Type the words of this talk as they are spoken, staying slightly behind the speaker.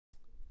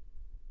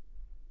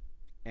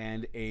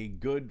and a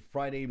good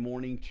Friday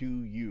morning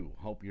to you.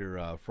 Hope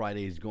your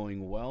Friday is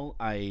going well.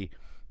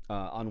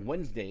 On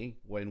Wednesday,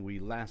 when we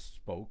last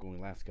spoke, when we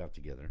last got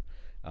together,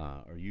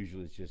 or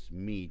usually it's just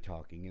me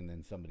talking and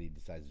then somebody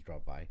decides to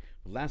drop by.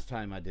 But last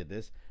time I did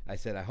this, I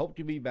said, I hope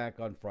to be back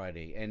on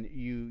Friday. And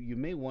you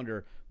may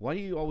wonder, why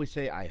do you always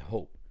say, I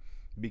hope?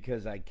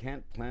 Because I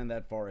can't plan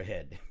that far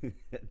ahead.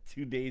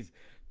 2 days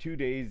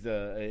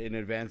in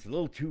advance, a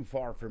little too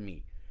far for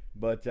me.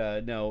 But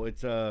no,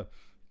 it's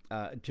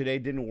today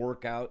didn't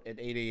work out at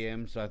 8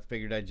 a.m., so I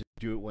figured I'd just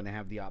do it when I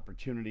have the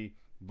opportunity.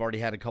 I've already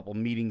had a couple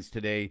meetings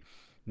today,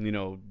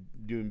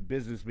 doing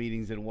business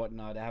meetings and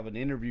whatnot. I have an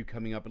interview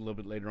coming up a little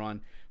bit later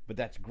on, but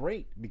that's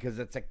great because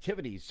that's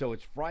activity. So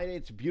it's Friday,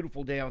 it's a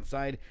beautiful day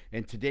outside,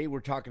 and today we're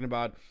talking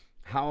about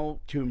how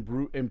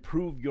to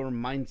improve your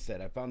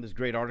mindset. I found this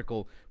great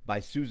article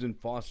by Susan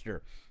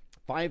Foster.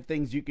 5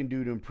 things you can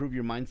do to improve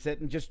your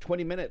mindset in just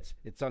 20 minutes.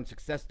 It's on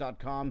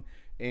success.com,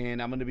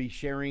 and I'm going to be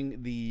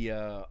sharing the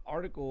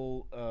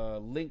article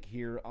link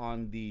here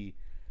on the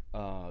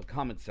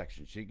comment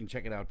section so you can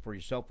check it out for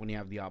yourself when you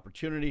have the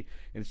opportunity.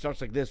 And it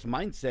starts like this: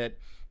 mindset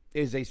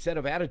is a set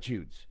of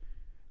attitudes.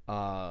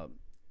 Uh,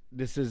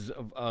 this is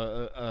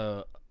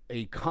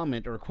a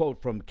comment or a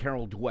quote from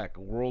Carol Dweck,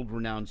 a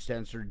world-renowned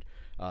Stanford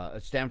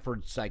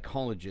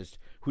psychologist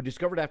who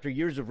discovered after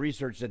years of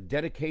research that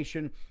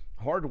dedication,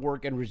 hard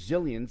work, and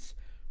resilience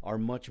are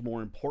much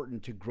more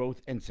important to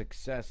growth and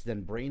success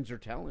than brains or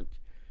talent.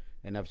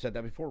 And I've said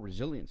that before,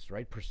 resilience,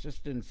 right?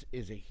 Persistence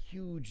is a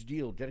huge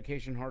deal.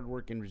 Dedication, hard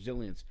work, and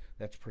resilience,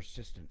 that's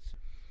persistence.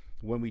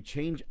 When we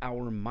change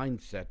our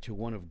mindset to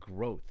one of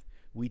growth,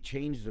 we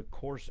change the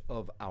course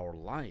of our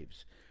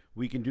lives.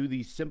 We can do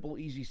these simple,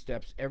 easy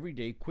steps every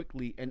day,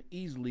 quickly and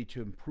easily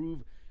to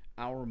improve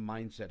our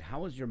mindset.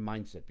 How is your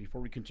mindset?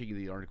 Before we continue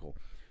the article,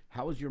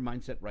 how is your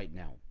mindset right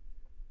now?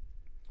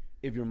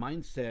 If your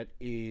mindset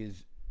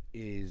is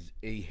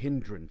a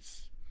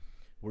hindrance,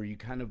 where you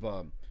kind of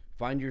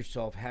find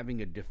yourself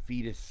having a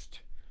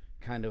defeatist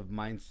kind of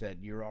mindset,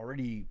 you're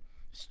already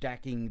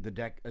stacking the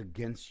deck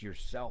against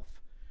yourself.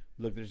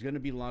 Look, there's going to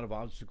be a lot of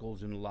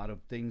obstacles and a lot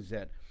of things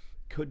that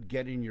could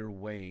get in your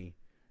way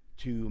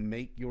to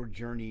make your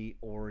journey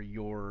or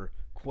your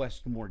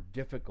quest more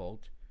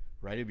difficult,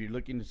 right? If you're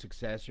looking to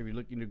success, or if you're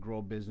looking to grow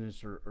a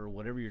business, or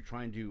whatever you're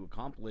trying to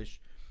accomplish,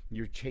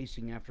 you're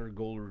chasing after a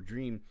goal or a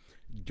dream,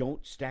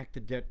 don't stack the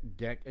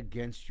deck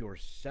against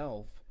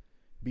yourself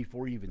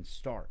before you even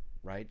start,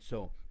 right?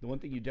 So the one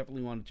thing you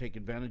definitely want to take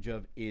advantage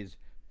of is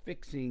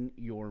fixing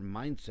your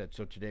mindset.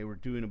 So today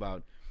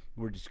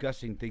we're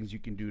discussing things you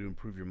can do to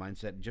improve your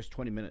mindset in just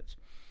 20 minutes.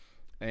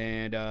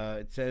 And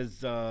it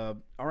says, all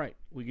right,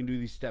 we can do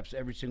these steps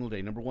every single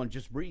day. Number one,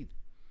 just breathe.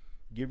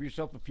 Give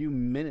yourself a few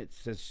minutes.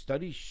 It says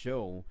studies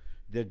show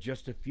that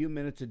just a few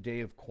minutes a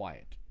day of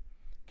quiet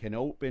can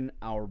open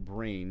our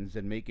brains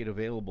and make it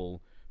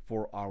available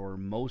for our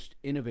most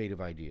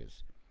innovative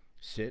ideas.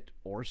 Sit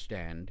or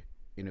stand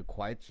in a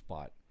quiet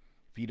spot,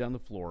 feet on the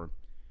floor,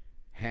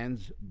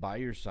 hands by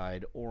your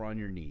side or on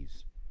your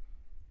knees.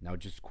 Now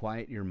just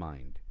quiet your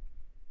mind.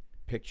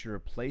 Picture a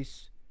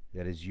place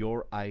that is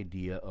your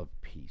idea of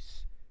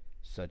peace,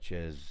 such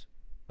as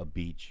a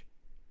beach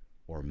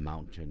or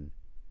mountain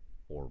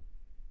or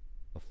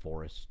a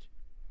forest.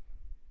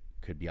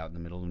 Could be out in the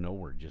middle of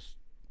nowhere, just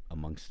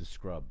amongst the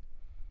scrub.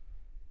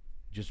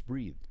 Just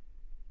breathe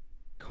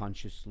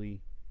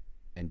consciously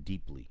and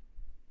deeply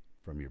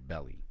from your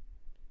belly.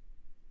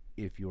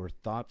 If your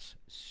thoughts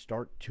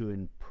start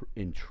to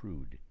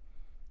intrude,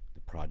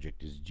 the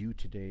project is due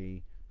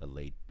today, a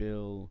late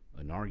bill,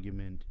 an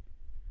argument,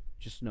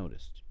 just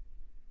notice,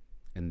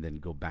 and then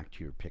go back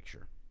to your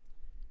picture.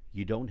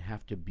 You don't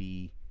have to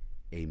be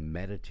a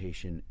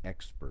meditation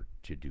expert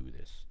to do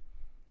this.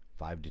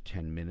 5 to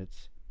 10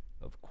 minutes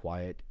of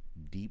quiet,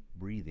 deep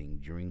breathing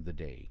during the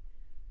day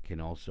can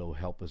also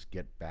help us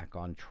get back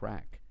on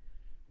track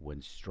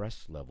when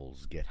stress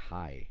levels get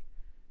high,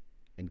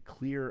 and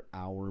clear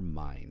our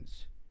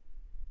minds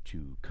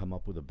to come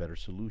up with a better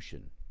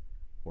solution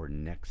or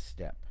next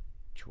step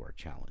to our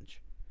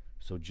challenge.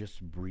 So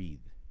just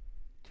breathe.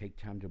 Take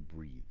time to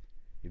breathe.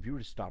 If you were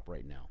to stop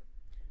right now,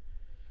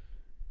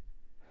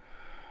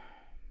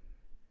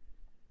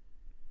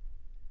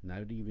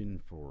 not even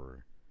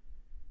for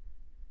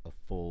a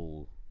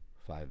full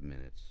 5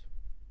 minutes,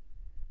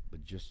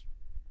 but just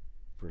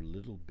for a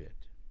little bit,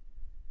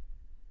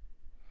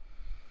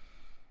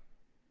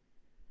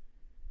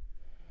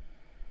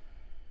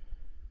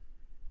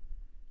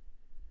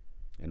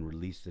 and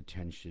release the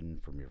tension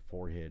from your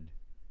forehead,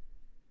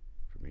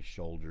 from your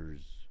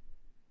shoulders,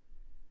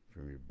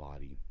 from your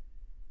body.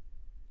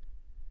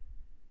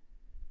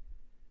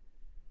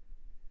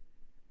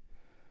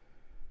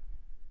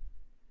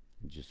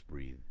 And just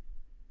breathe.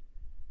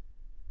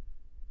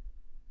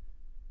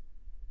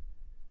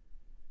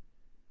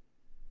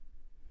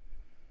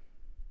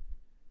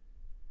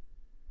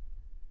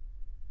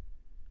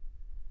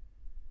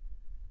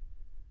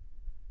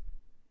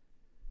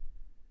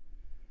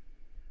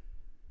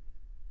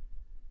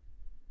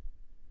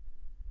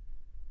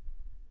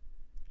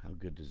 How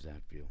good does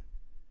that feel?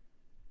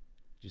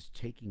 Just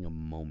taking a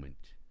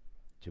moment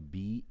to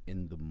be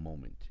in the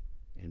moment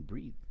and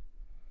breathe.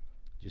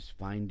 Just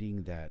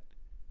finding that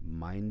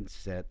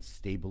mindset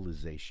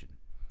stabilization,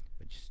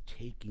 but just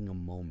taking a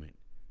moment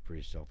for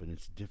yourself. And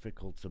it's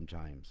difficult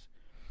sometimes.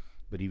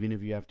 But even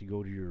if you have to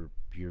go to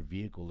your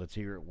vehicle, let's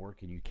say you're at work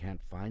and you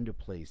can't find a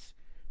place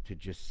to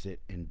just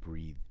sit and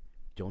breathe,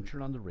 don't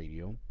turn on the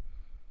radio.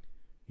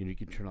 You know, you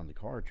can turn on the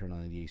car, turn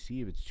on the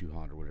AC if it's too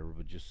hot or whatever,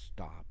 but just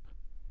stop.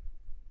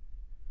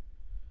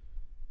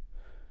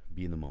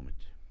 Be in the moment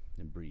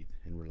and breathe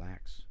and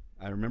relax.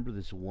 I remember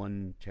this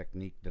one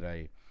technique that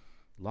I,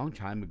 long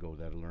time ago,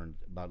 that I learned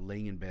about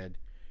laying in bed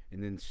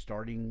and then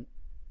starting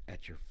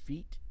at your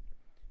feet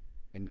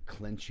and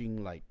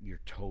clenching like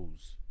your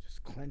toes.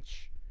 Just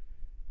clench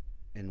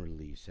and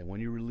release. And when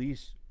you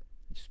release,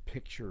 just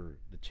picture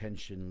the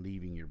tension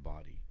leaving your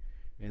body.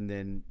 And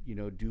then, you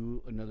know,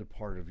 do another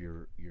part of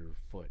your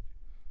foot.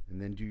 And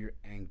then do your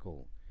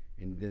ankle.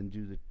 And then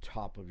do the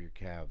top of your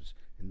calves.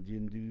 And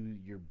then do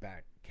your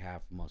back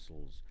calf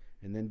muscles.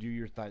 And then do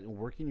your thighs. And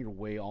working your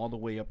way all the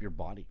way up your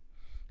body.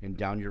 And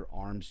down your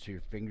arms to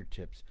your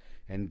fingertips.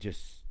 And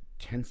just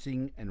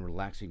tensing and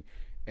relaxing.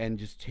 And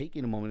just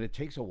taking a moment. It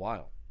takes a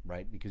while,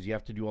 right? Because you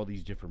have to do all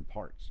these different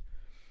parts.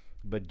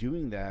 But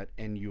doing that,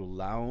 and you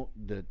allow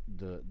the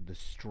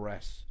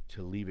stress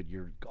to leave it,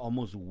 you're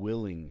almost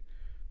willing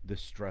the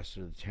stress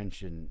or the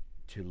tension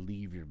to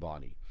leave your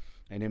body.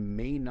 And it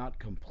may not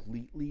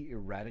completely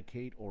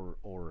eradicate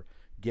or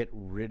get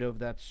rid of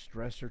that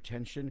stress or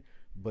tension,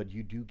 but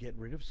you do get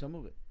rid of some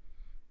of it.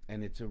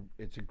 And it's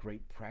a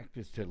great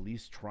practice to at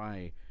least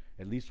try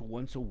at least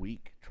once a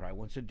week. Try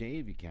once a day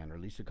if you can, or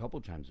at least a couple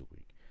times a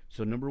week.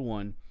 So number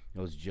one, it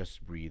was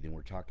just breathe, and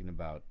we're talking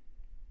about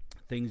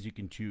things you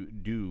can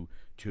do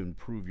to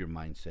improve your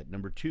mindset.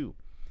 Number two,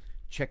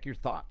 check your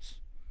thoughts.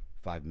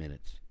 5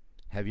 minutes.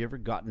 Have you ever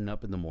gotten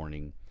up in the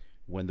morning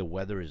when the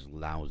weather is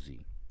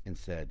lousy and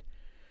said,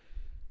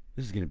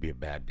 this is going to be a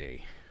bad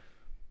day?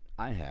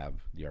 I have,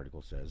 the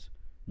article says,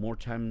 more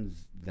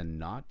times than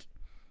not.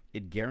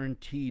 It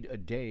guaranteed a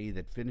day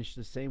that finished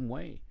the same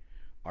way.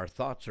 Our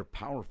thoughts are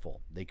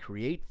powerful. They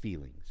create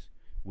feelings,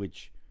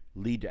 which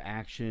lead to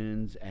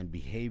actions and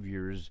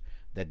behaviors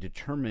that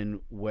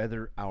determine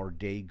whether our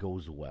day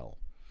goes well.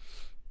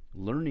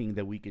 Learning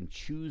that we can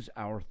choose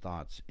our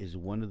thoughts is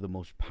one of the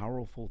most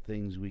powerful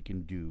things we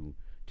can do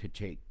to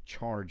take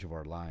charge of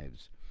our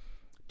lives.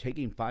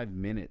 Taking 5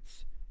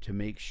 minutes to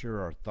make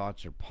sure our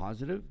thoughts are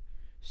positive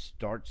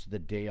starts the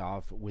day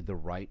off with the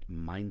right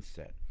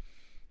mindset.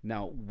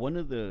 Now, one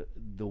of the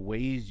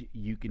ways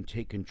you can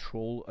take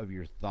control of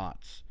your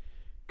thoughts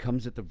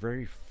comes at the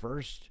very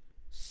first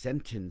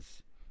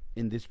sentence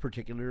in this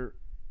particular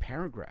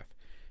paragraph.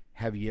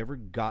 Have you ever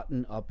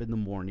gotten up in the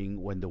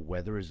morning when the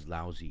weather is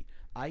lousy?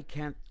 I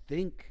can't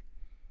think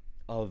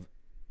of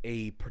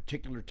a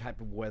particular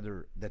type of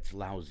weather that's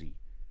lousy.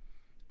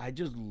 I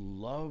just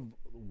love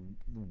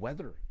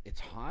weather. It's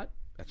hot,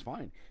 that's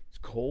fine. It's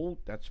cold,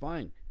 that's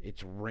fine.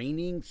 It's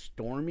raining,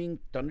 storming,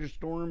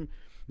 thunderstorm.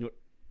 You know,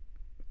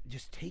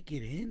 just take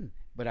it in.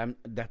 But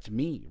that's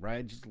me, right?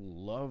 I just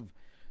love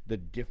the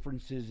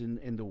differences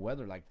in the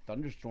weather, like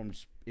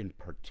thunderstorms in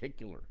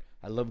particular.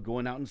 I love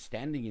going out and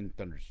standing in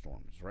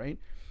thunderstorms, right?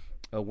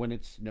 When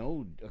it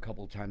snowed a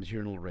couple of times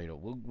here in Laredo,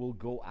 we'll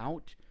go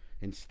out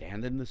and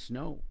stand in the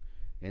snow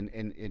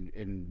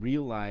and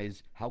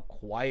realize how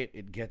quiet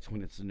it gets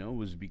when it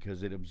snows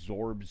because it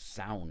absorbs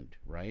sound,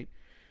 right?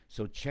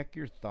 So check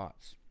your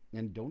thoughts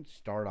and don't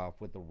start off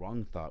with the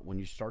wrong thought when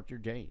you start your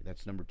day.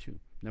 That's number two.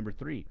 Number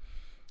three,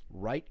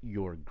 write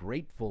your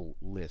grateful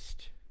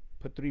list.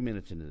 Put 3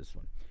 minutes into this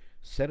one.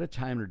 Set a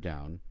timer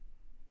down,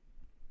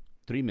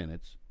 3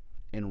 minutes,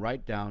 and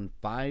write down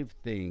 5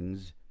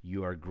 things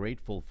you are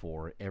grateful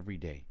for every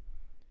day.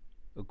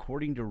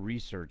 According to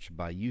research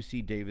by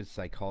UC Davis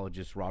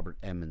psychologist Robert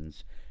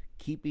Emmons,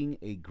 keeping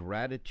a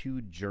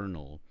gratitude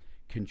journal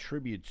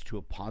contributes to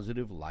a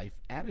positive life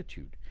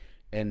attitude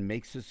and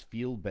makes us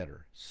feel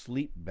better,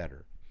 sleep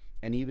better,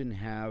 and even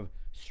have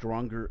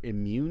stronger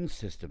immune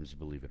systems,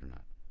 believe it or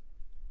not.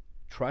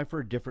 Try for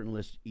a different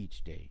list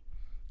each day,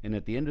 and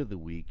at the end of the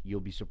week, you'll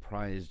be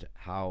surprised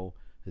how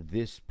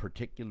this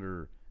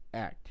particular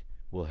act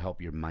will help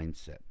your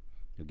mindset.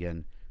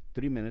 Again,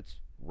 3 minutes,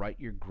 write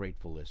your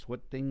grateful list.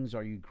 What things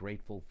are you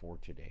grateful for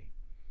today?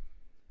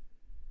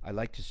 I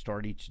like to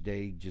start each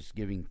day just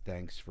giving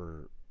thanks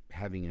for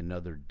having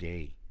another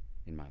day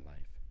in my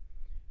life.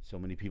 So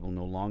many people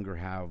no longer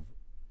have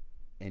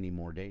any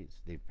more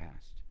days. They've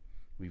passed.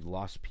 We've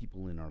lost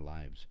people in our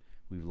lives.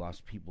 We've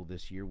lost people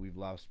this year. We've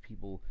lost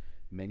people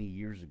many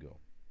years ago.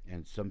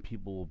 And some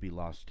people will be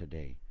lost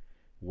today.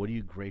 What are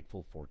you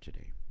grateful for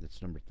today?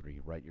 That's number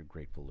 3. Write your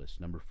grateful list.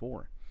 Number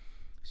 4,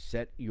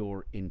 set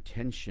your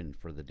intention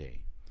for the day.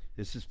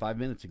 This is 5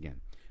 minutes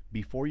again.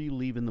 Before you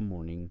leave in the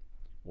morning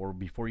or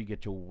before you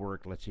get to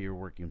work, let's say you're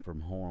working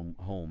from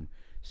home,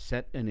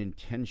 set an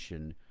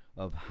intention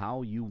of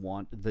how you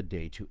want the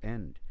day to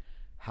end.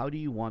 How do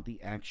you want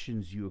the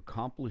actions you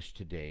accomplish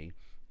today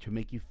to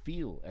make you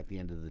feel at the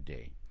end of the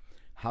day?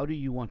 How do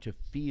you want to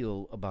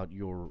feel about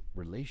your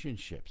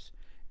relationships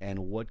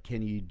And what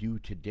can you do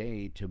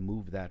today to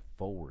move that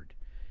forward?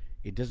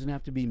 It doesn't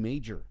have to be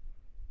major.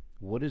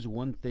 What is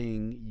one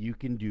thing you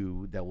can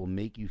do that will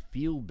make you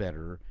feel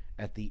better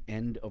at the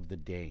end of the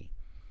day?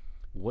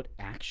 What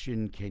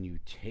action can you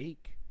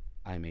take,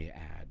 I may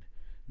add,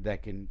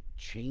 that can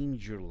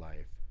change your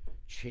life,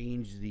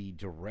 change the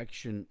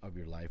direction of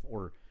your life,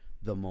 or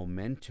the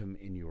momentum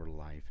in your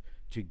life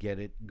to get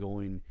it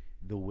going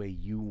the way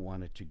you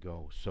want it to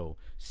go? So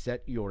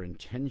set your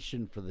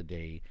intention for the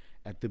day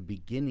at the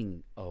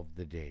beginning of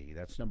the day.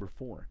 That's number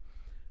four.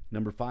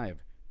 Number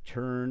five,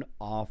 turn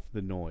off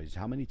the noise.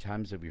 How many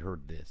times have you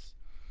heard this?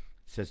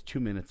 It says 2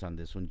 minutes on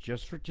this one.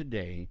 Just for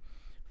today,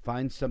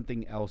 find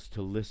something else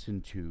to listen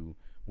to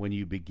when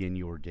you begin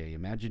your day.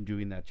 Imagine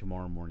doing that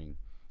tomorrow morning,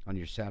 on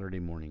your Saturday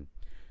morning.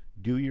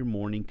 Do your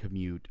morning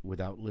commute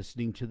without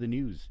listening to the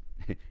news.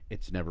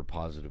 It's never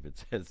positive.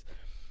 It says,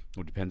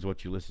 well, it depends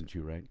what you listen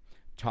to, right?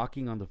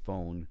 Talking on the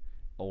phone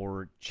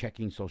or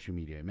checking social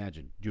media.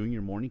 Imagine doing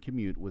your morning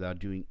commute without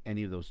doing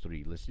any of those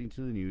three: listening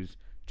to the news,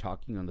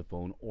 talking on the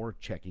phone, or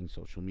checking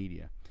social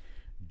media.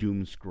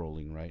 Doom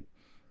scrolling, right?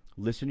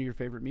 Listen to your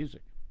favorite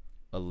music,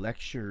 a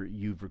lecture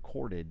you've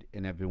recorded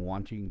and have been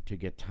wanting to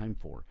get time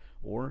for,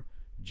 or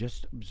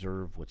just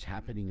observe what's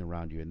happening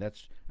around you. And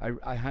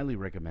I highly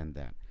recommend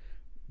that.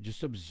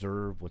 Just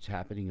observe what's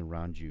happening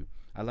around you.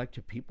 I like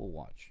to people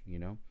watch,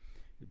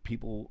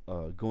 people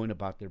going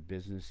about their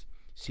business,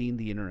 seeing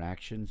the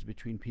interactions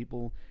between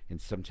people.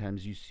 And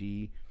sometimes you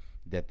see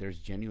that there's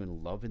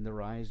genuine love in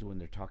their eyes when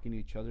they're talking to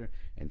each other,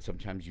 and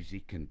sometimes you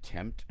see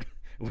contempt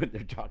when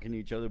they're talking to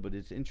each other. But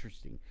it's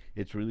interesting.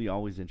 It's really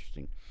always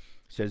interesting. It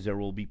says there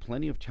will be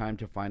plenty of time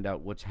to find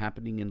out what's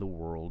happening in the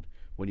world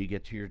when you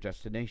get to your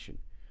destination.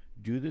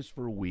 Do this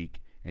for a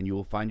week, and you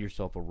will find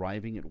yourself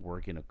arriving at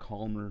work in a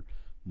calmer,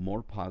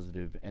 more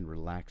positive, and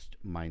relaxed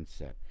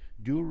mindset.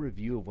 Do a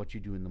review of what you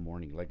do in the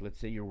morning. Like, let's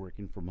say you're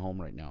working from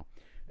home right now,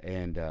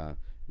 and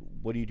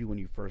what do you do when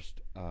you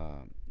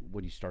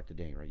when you start the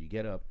day? Right, you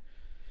get up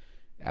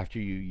after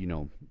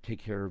you take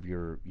care of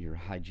your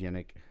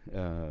hygienic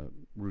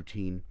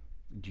routine.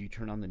 Do you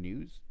turn on the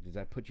news? Does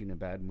that put you in a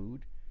bad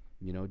mood?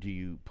 Do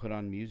you put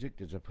on music?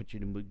 Does that put you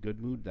in a good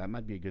mood? That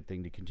might be a good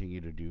thing to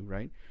continue to do,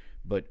 right?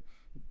 But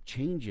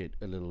change it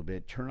a little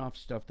bit. Turn off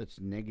stuff that's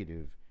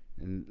negative,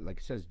 and like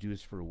it says, do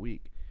this for a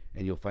week,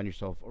 and you'll find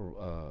yourself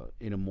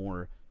in a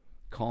more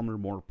calmer,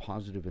 more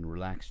positive, and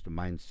relaxed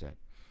mindset.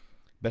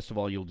 Best of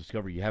all, you'll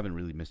discover you haven't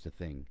really missed a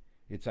thing.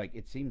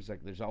 It seems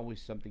like there's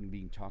always something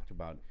being talked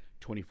about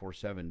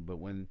 24/7, but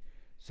when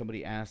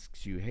somebody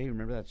asks you, "Hey,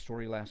 remember that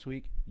story last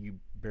week?" you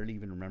barely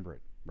even remember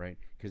it, right?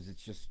 Because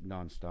it's just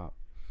nonstop.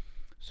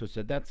 So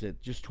said that's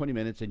it. Just 20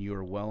 minutes, and you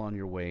are well on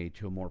your way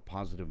to a more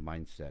positive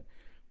mindset.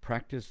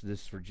 Practice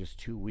this for just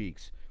 2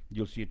 weeks.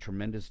 You'll see a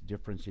tremendous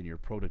difference in your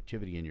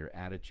productivity and your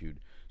attitude.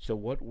 So,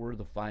 what were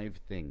the 5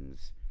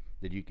 things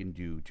that you can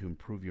do to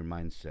improve your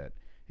mindset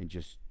in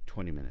just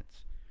 20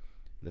 minutes?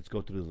 Let's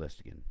go through the list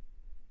again.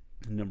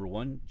 Number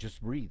one,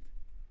 just breathe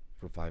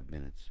for 5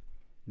 minutes.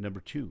 Number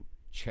two,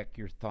 check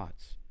your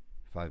thoughts,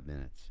 5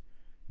 minutes.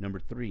 Number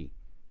three,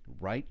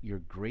 write your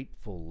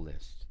grateful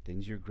list,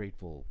 things you're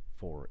grateful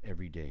for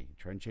every day.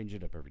 Try and change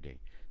it up every day.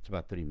 It's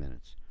about 30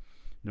 minutes.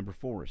 Number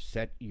four,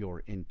 set your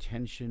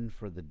intention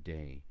for the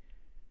day.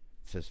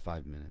 It says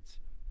 5 minutes.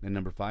 And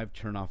number five,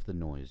 turn off the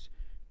noise,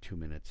 2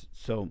 minutes.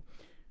 So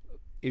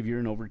if you're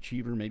an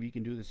overachiever, maybe you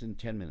can do this in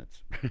 10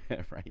 minutes,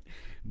 right?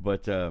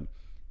 But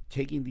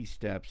taking these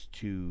steps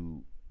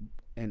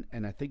and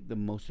I think the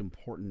most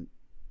important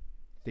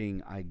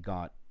thing I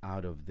got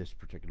out of this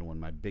particular one,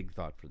 my big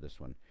thought for this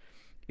one,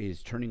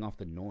 is turning off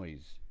the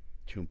noise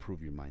to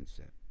improve your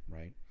mindset,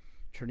 right?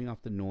 Turning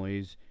off the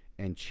noise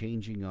and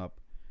changing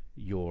up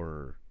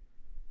your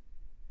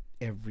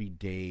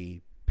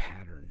everyday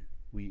pattern.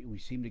 We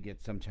seem to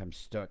get sometimes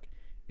stuck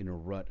in a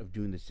rut of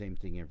doing the same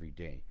thing every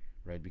day,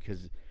 right?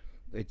 Because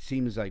it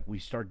seems like we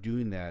start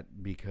doing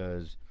that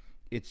because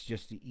it's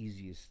just the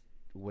easiest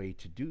way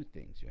to do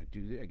things.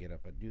 I get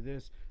up, I do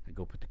this, I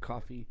go put the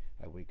coffee,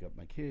 I wake up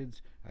my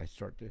kids, I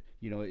start to,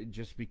 it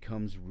just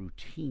becomes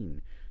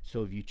routine.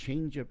 So if you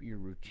change up your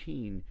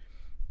routine,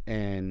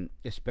 and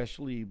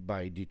especially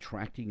by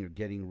detracting or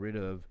getting rid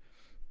of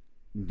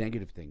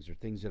negative things or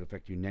things that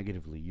affect you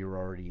negatively, you're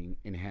already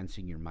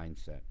enhancing your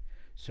mindset.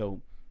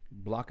 So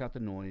block out the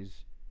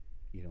noise,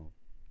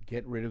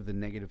 get rid of the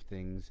negative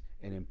things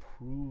and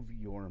improve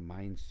your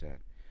mindset.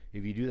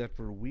 If you do that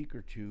for a week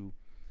or two,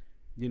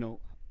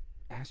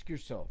 ask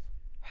yourself,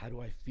 how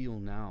do I feel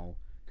now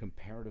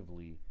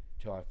comparatively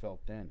to how I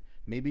felt then?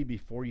 Maybe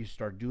before you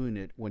start doing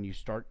it, when you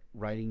start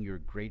writing your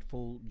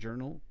grateful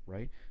journal,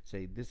 right?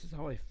 Say, this is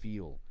how I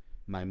feel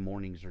my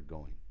mornings are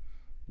going.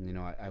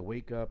 I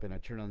wake up and I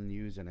turn on the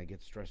news and I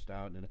get stressed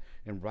out,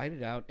 and write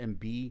it out and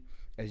be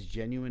as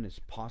genuine as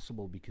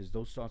possible, because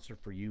those thoughts are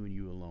for you and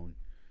you alone.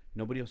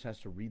 Nobody else has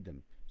to read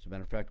them. As a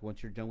matter of fact,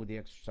 once you're done with the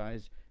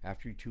exercise,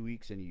 after 2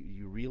 weeks, and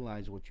you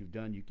realize what you've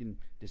done, you can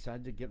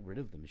decide to get rid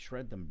of them,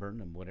 shred them, burn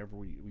them,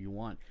 whatever you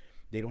want.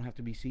 They don't have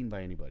to be seen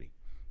by anybody.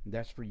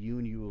 That's for you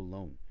and you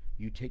alone.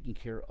 you taking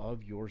care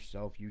of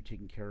yourself, you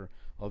taking care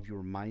of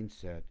your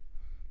mindset,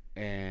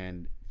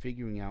 and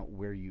figuring out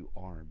where you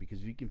are.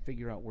 Because if you can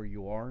figure out where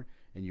you are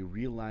and you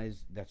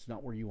realize that's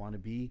not where you want to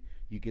be,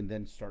 you can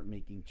then start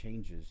making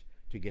changes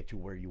to get to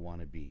where you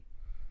want to be.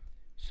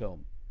 So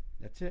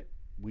that's it.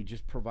 We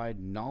just provide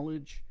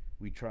knowledge,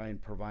 we try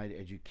and provide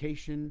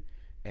education.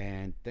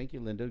 And thank you,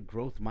 Linda.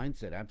 Growth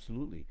mindset,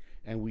 absolutely.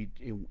 And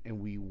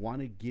we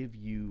want to give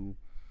you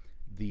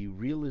the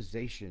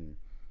realization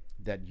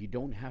that you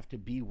don't have to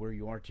be where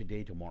you are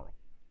today tomorrow,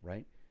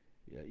 right?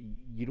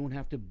 You don't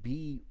have to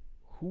be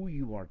who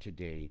you are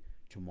today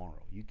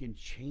tomorrow. You can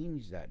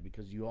change that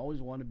because you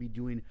always want to be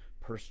doing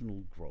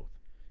personal growth.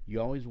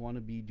 You always want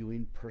to be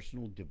doing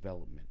personal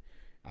development.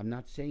 I'm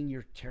not saying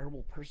you're a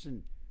terrible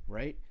person,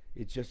 right?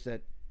 It's just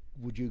that,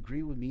 would you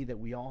agree with me that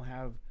we all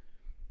have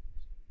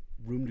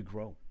room to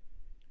grow,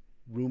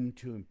 room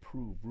to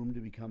improve, room to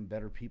become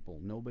better people?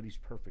 Nobody's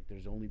perfect.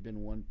 There's only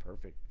been one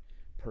perfect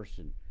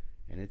person,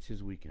 and it's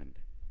his weekend.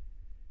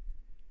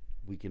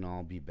 We can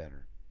all be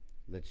better.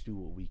 Let's do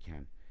what we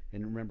can.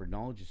 And remember,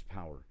 knowledge is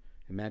power,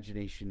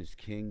 imagination is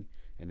king,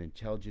 and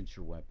intelligence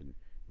your weapon.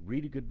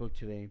 Read a good book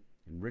today,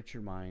 enrich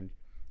your mind,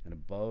 and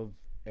above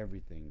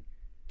everything,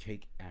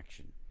 take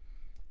action.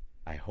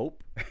 I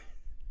hope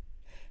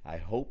I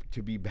hope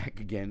to be back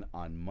again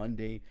on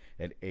Monday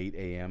at 8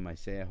 a.m. I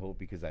say I hope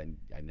because I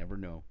never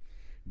know,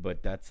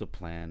 but that's the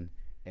plan.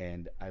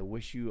 And I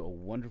wish you a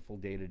wonderful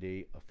day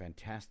today, a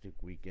fantastic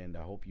weekend.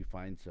 I hope you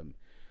find some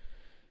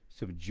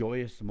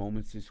joyous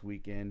moments this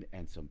weekend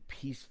and some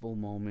peaceful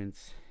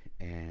moments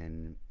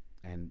and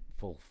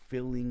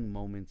fulfilling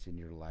moments in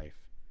your life.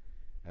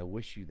 I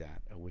wish you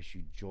that. I wish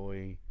you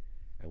joy.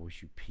 I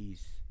wish you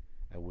peace.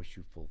 I wish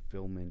you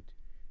fulfillment,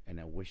 and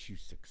I wish you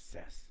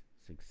success.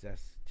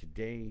 Success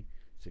today,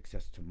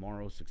 success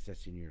tomorrow,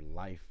 success in your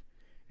life,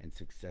 and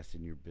success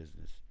in your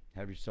business.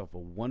 Have yourself a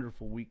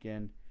wonderful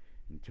weekend.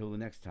 Until the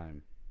next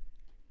time,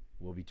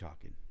 we'll be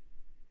talking.